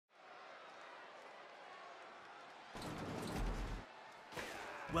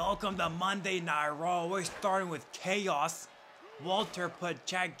Welcome to Monday Night Raw. We're starting with chaos. Walter put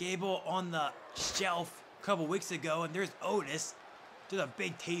Chad Gable on the shelf a couple weeks ago, and there's Otis to the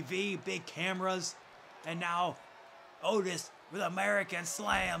big TV, big cameras, and now Otis with American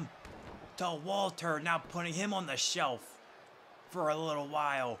Slam to Walter, now putting him on the shelf for a little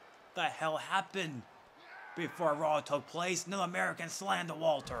while. The hell happened before Raw took place? No American Slam to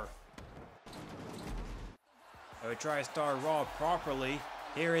Walter. I would try to start Raw properly.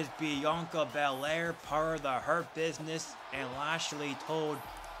 Here is Bianca Belair, part of the Hurt Business, and Lashley told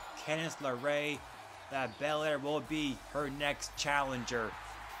Candice LeRae that Belair will be her next challenger.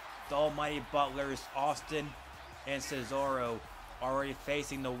 The Almighty Butlers, Austin and Cesaro, already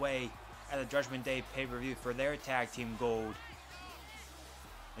facing the way at the Judgment Day pay-per-view for their tag team gold.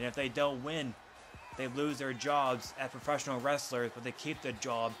 And if they don't win, they lose their jobs as professional wrestlers, but they keep the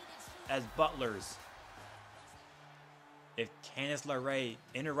job as butlers. If Candice LeRae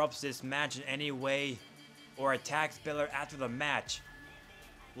interrupts this match in any way or attacks Belair after the match,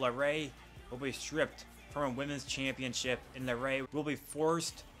 LeRae will be stripped from a women's championship, and LeRae will be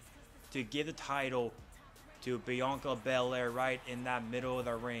forced to give the title to Bianca Belair right in that middle of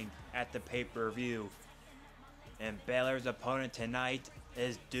the ring at the pay-per-view. And Belair's opponent tonight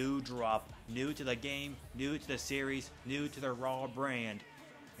is Doudrop, new to the game, new to the series, new to the Raw brand.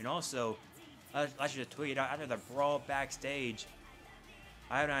 And also, I should have tweeted out after the brawl backstage,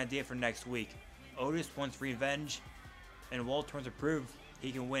 I have an idea for next week. Otis wants revenge, and Walter wants to prove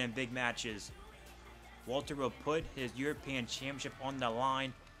he can win in big matches. Walter will put his European Championship on the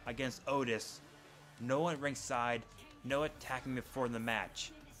line against Otis. No one ringside, no attacking before the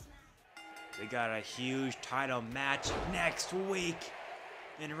match. We got a huge title match next week.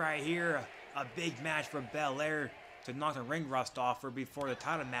 And right here, a big match for Belair to knock the ring rust off her before the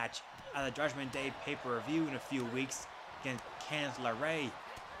title match at the Judgment Day pay-per-view in a few weeks against Candice LeRae.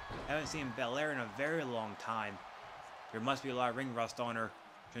 I haven't seen Belair in a very long time. There must be a lot of ring rust on her.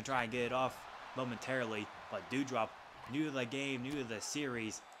 Gonna try and get it off momentarily, but Doudrop, new to the game, new to the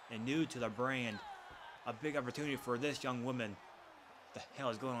series, and new to the brand. A big opportunity for this young woman. What the hell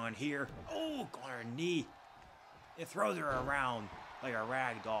is going on here? Oh, on her knee. It throws her around like a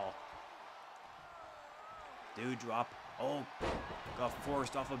rag doll. Doudrop. Oh, got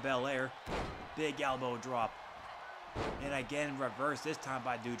forced off of Belair. Big elbow drop. And again, reversed this time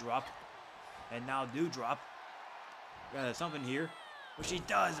by Doudrop. And now Doudrop. Got something here. Well, she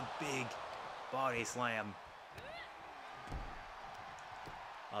does a big body slam.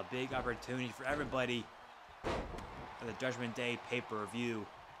 A big opportunity for everybody at the Judgment Day pay-per-view.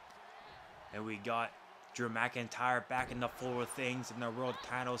 And we got Drew McIntyre back in the flow of things in the world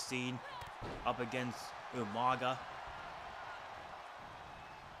title scene up against Umaga.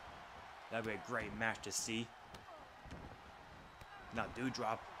 That'd be a great match to see. Now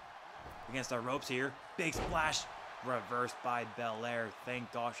Doudrop against the ropes here. Big splash. Reversed by Belair.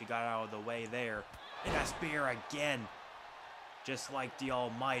 Thank God she got out of the way there. And a spear again. Just like the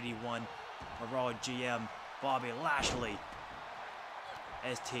almighty one of Raw GM Bobby Lashley.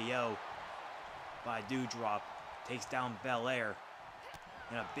 STO by Doudrop. Takes down Belair.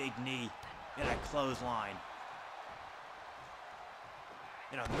 And a big knee. And a clothesline.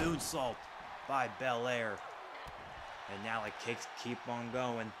 And a moonsault by Belair. And now the kicks keep on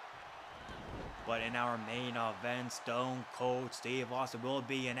going. But in our main event, Stone Cold Steve Austin will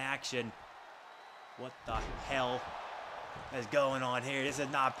be in action. What the hell is going on here? This is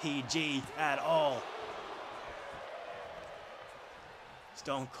not PG at all.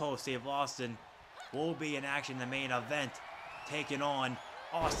 Stone Cold Steve Austin will be in action in the main event, taking on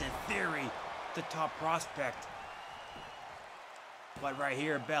Austin Theory, the top prospect. But right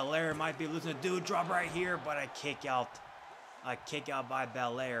here, Belair might be losing a Doudrop right here, but a kick out by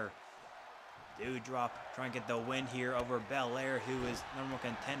Belair. Doudrop trying to get the win here over Belair, who is number one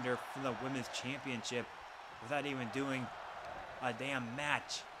contender for the Women's Championship without even doing a damn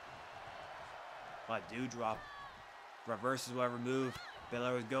match. But Doudrop reverses whatever move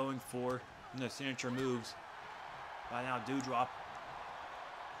Belair was going for in the signature moves. But now Doudrop,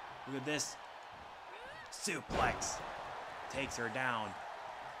 look at this, suplex, takes her down.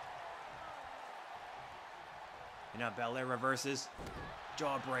 And now Belair reverses,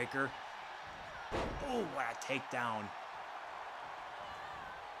 jawbreaker. Oh, what a takedown.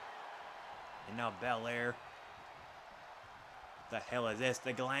 And now Belair. The hell is this?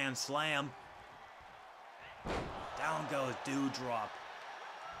 The glam slam. Down goes Doudrop.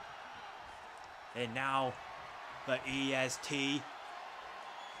 And now the EST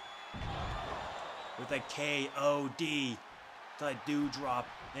with a KOD to Doudrop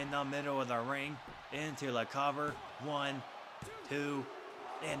in the middle of the ring into the cover. 1, 2,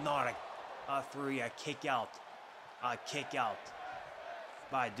 And not a 3, a kick out. A kick out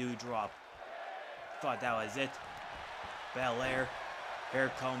by Doudrop. Thought that was it. Belair.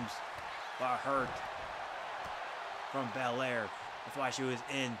 Here comes the hurt from Belair. That's why she was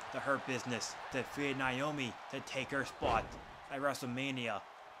in the hurt business. Defeated Naomi to take her spot at WrestleMania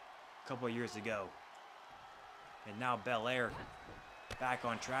a couple of years ago. And now Belair back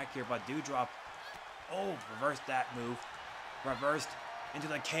on track here, but Doudrop, oh, reversed that move. Reversed into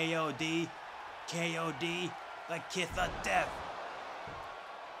the KOD. KOD, the kiss of death.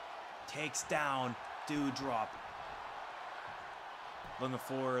 Takes down Doudrop. Looking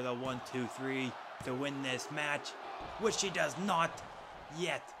for the 1, 2, 3 to win this match, which she does not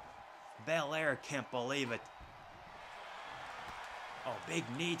yet. Belair can't believe it. Oh, big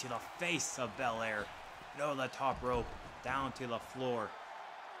knee to the face of Belair. No, the top rope, down to the floor.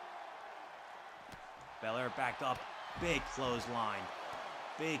 Belair back up, big clothesline.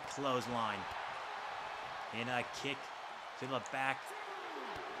 Big clothesline. And a kick to the back.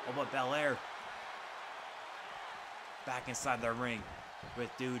 Oh, but Belair back inside the ring with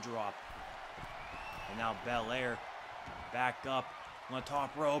Doudrop. And now Belair back up on the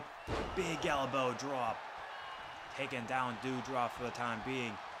top rope. Big elbow drop. Taking down Doudrop for the time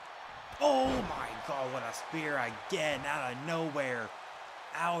being. Oh my God, what a spear again out of nowhere.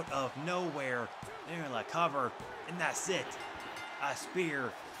 Out of nowhere. They're gonna cover, and that's it. A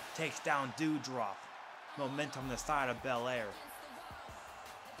spear takes down Doudrop. Momentum on the side of Belair.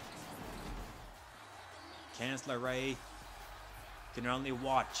 Candice LeRae can only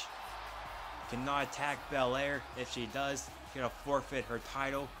watch. Cannot attack Belair. If she does, she's gonna forfeit her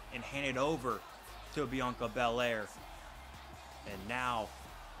title and hand it over to Bianca Belair. And now,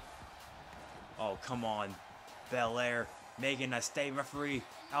 oh come on, Belair making a state referee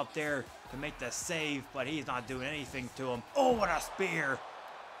out there to make the save, but he's not doing anything to him. Oh, what a spear!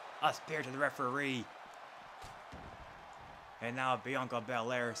 A spear to the referee. And now Bianca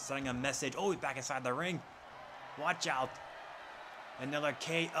Belair sending a message. Oh, he's back inside the ring. Watch out. Another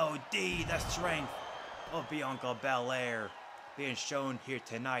KOD, the strength of Bianca Belair being shown here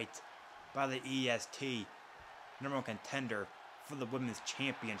tonight by the EST, #1 contender for the Women's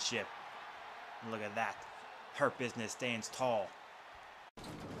Championship. And look at that. Her business stands tall.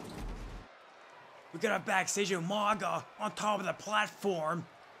 We got a backstage Umaga on top of the platform.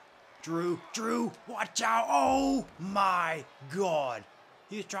 Drew, watch out. Oh my God.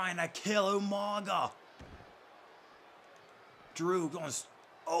 He's trying to kill Umaga. Drew going,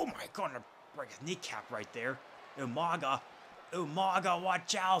 oh my God, gonna break his kneecap right there. Umaga,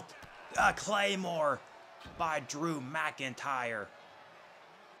 watch out. A Claymore by Drew McIntyre.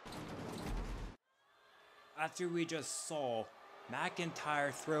 After we just saw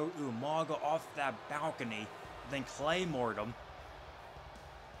McIntyre throw Umaga off that balcony, then Claymored him,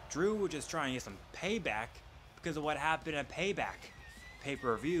 Drew was just trying to get some payback because of what happened at Payback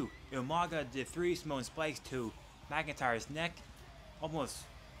pay-per-view. Umaga did 3 smoke spikes to McIntyre's neck, almost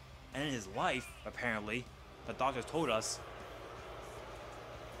ended his life, apparently. The doctors told us.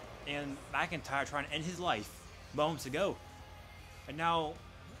 And McIntyre trying to end his life moments ago. And now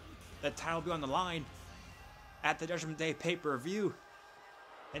the title will be on the line at the Judgment Day pay-per-view.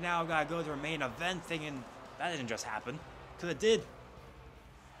 And now I've got to go to a main event thinking that didn't just happen. Because it did.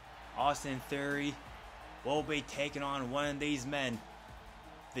 Austin Theory will be taking on one of these men.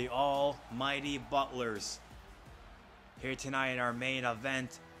 The Almighty Butlers. Here tonight in our main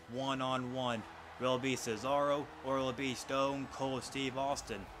event, one-on-one. Will it be Cesaro or will it be Stone Cold Steve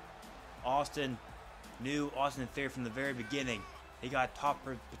Austin? Austin knew Austin Theory from the very beginning. He got top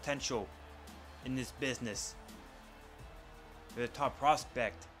potential in this business. The top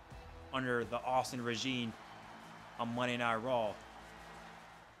prospect under the Austin regime on Monday Night Raw.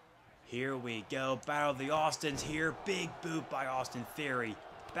 Here we go. Battle of the Austins here. Big boot by Austin Theory.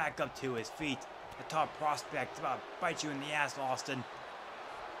 Back up to his feet. The top prospect about to bite you in the ass, Austin.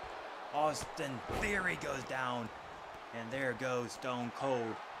 Austin Theory goes down. And there goes Stone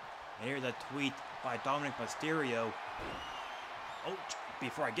Cold. And here's a tweet by Dominic Mysterio. Oh,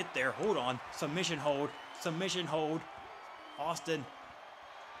 before I get there, hold on. Submission hold. Submission hold. Austin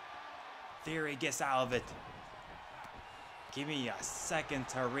Theory gets out of it. Give me a second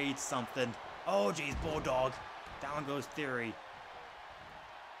to read something. Oh, geez, Bulldog. Down goes Theory.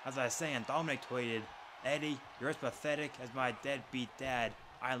 As I was saying, Dominic tweeted, Eddie, you're as pathetic as my deadbeat dad.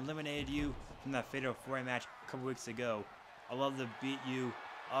 I eliminated you from that Fatal 4 match a couple weeks ago. I'd love to beat you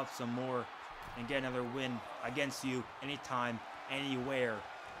up some more and get another win against you anytime, anywhere.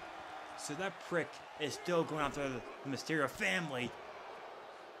 So that prick is still going after the Mysterio family.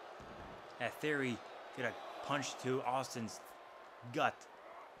 That Theory did a punch to Austin's gut.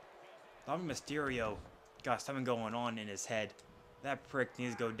 Dominic Mysterio got something going on in his head. That prick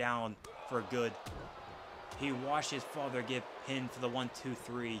needs to go down for good. He watched his father get pinned for the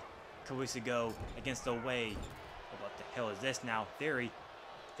 1-2-3 a couple weeks ago against the Way. What the hell is this now? Theory.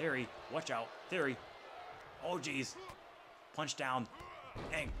 Theory. Watch out. Theory. Oh, jeez. Punch down.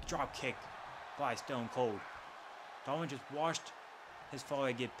 And drop kick by Stone Cold. Dominic just watched his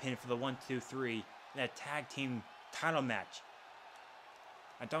father get pinned for the 1-2-3 in a tag team title match.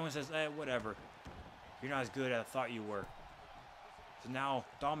 And Dominic says, whatever. You're not as good as I thought you were. So now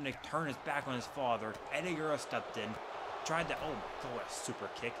Dominic turned his back on his father. Eddie Guerrero stepped in. Tried to, oh my god, what a super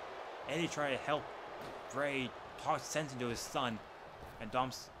kick. Eddie tried to help Ray talk sense into his son.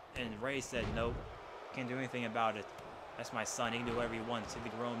 And Ray said, nope, can't do anything about it. That's my son, he can do whatever he wants. He's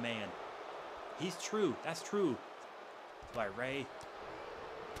a grown man. He's true, that's true. But Ray,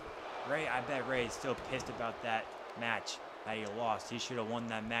 I bet Ray is still pissed about that match that he lost. He should have won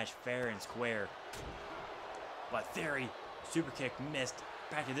that match fair and square. But Theory, super kick missed.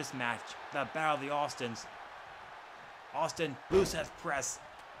 Back to this match, the Battle of the Austins. Austin, Rusev press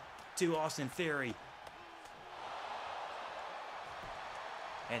to Austin Theory.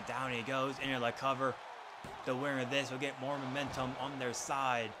 And down he goes, into the cover. The winner of this will get more momentum on their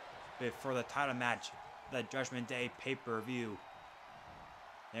side before the title match, the Judgment Day pay-per-view.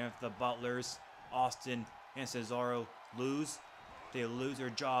 And if the Butlers, Austin, and Cesaro lose, they lose their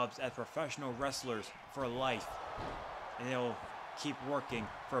jobs as professional wrestlers for life. And they'll keep working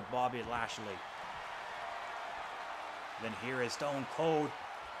for Bobby Lashley. Then here is Stone Cold.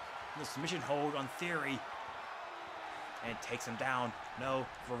 The submission hold on Theory. And takes him down. No,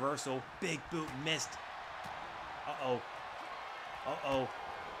 reversal. Big boot missed. Uh-oh. Uh-oh.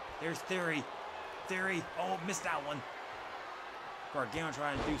 There's Theory. Theory. Oh, missed that one. Gargano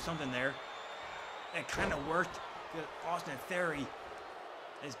trying to do something there. It kind of worked. Austin Theory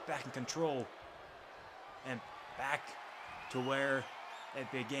is back in control. And back to where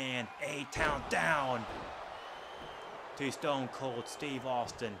it began. A-Town down to Stone Cold Steve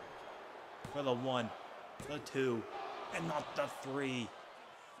Austin for the 1, the 2, and not the 3.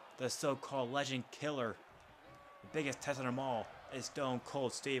 The so-called legend killer. The biggest test of them all is Stone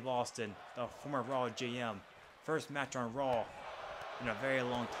Cold Steve Austin, the former Raw GM. First match on Raw in a very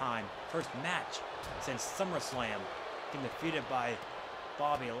long time. First match since SummerSlam. Getting defeated by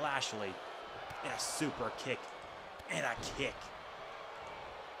Bobby Lashley in a super kick. And a kick.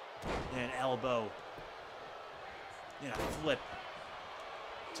 And an elbow. And a flip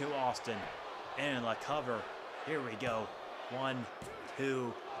to Austin. And a cover. Here we go. 1,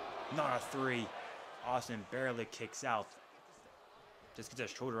 2, not a 3. Austin barely kicks out. Just gets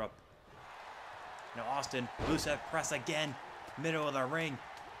his shoulder up. Now Austin, Rusev press again. Middle of the ring.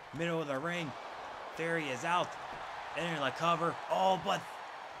 Middle of the ring. Theory is out. And in the cover. Oh, but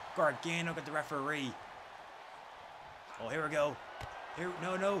Gargano got the referee. Oh, here we go. Here,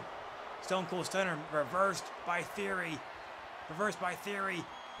 no. Stone Cold Stunner reversed by Theory. Reversed by Theory.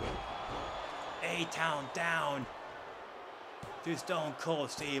 A-Town down to Stone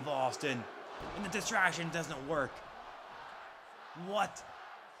Cold Steve Austin. And the distraction doesn't work. What?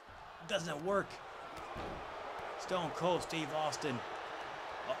 Doesn't work. Stone Cold Steve Austin.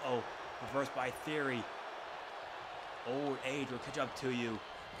 Uh-oh. Reversed by Theory. Old age will catch up to you.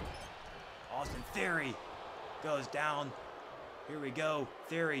 Austin Theory goes down. Here we go.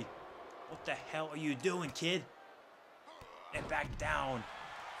 Theory. What the hell are you doing, kid? And back down.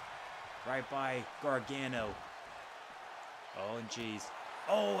 Right by Gargano. Oh, and jeez.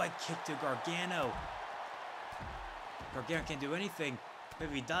 Oh, I kicked to Gargano. Gargano can't do anything. But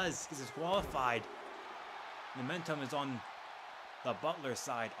if he does, he's disqualified. Momentum is on the Butler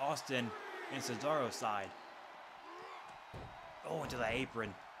side. Austin and Cesaro's side. Oh, into the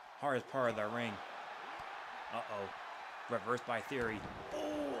apron. Hardest part of the ring. Uh-oh. Reversed by Theory.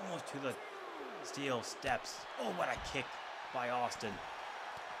 Oh, almost to the steel steps. Oh, what a kick by Austin.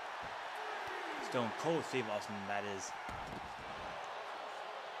 Stone Cold Steve Austin, that is.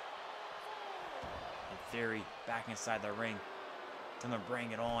 And Theory back inside the ring. Gonna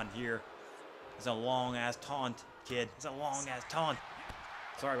bring it on here. It's a long-ass taunt, kid. It's a long-ass taunt.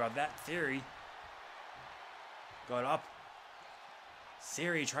 Sorry about that, Theory. Got up.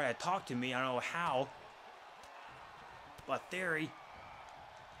 Theory tried to talk to me. I don't know how. But Theory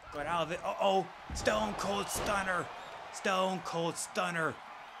got out of it. Uh-oh. Stone Cold Stunner. Stone Cold Stunner.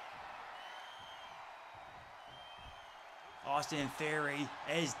 Austin Theory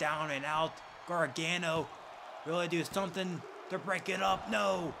is down and out. Gargano. Will he do something to break it up?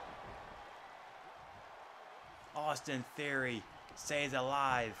 No. Austin Theory stays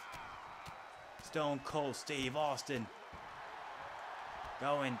alive. Stone Cold Steve Austin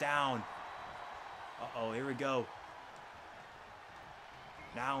Going down. Uh-oh, here we go.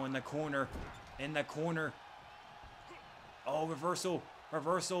 Now in the corner. In the corner. Oh, reversal.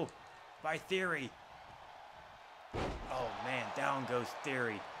 Reversal by Theory. Oh, man. Down goes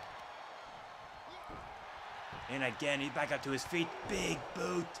Theory. And again, he's back up to his feet. Big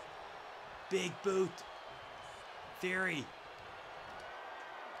boot. Big boot. Theory.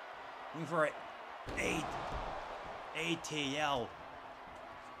 Looking for an 8. ATL.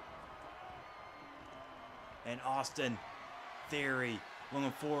 And Austin Theory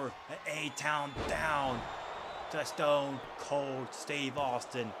looking for an A-Town down to Stone Cold Steve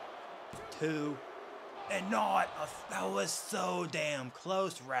Austin. 2. And not a, that was so damn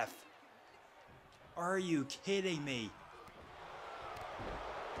close, ref. Are you kidding me?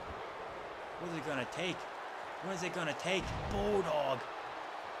 What is it gonna take? What is it gonna take? Bulldog.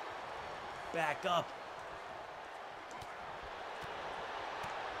 Back up.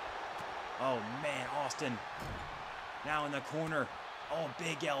 Oh man, Austin. Now in the corner. Oh,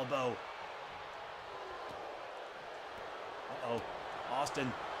 big elbow. Uh-oh.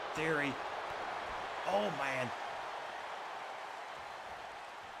 Austin Theory. Oh man.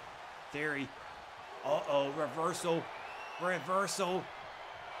 Theory. Uh-oh, reversal. Reversal.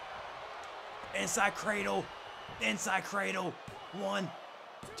 Inside cradle. Inside cradle. 1,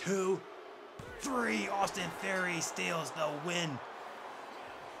 2, 3. Austin Theory steals the win.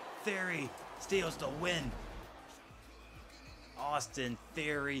 Theory steals the win. Austin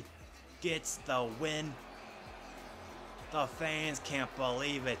Theory gets the win. The fans can't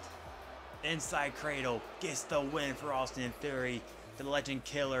believe it. Inside cradle gets the win for Austin Theory. The Legend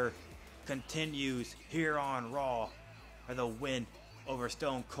Killer continues here on Raw for the win over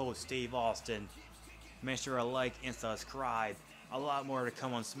Stone Cold Steve Austin. Make sure to like and subscribe. A lot more to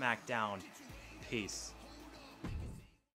come on SmackDown. Peace.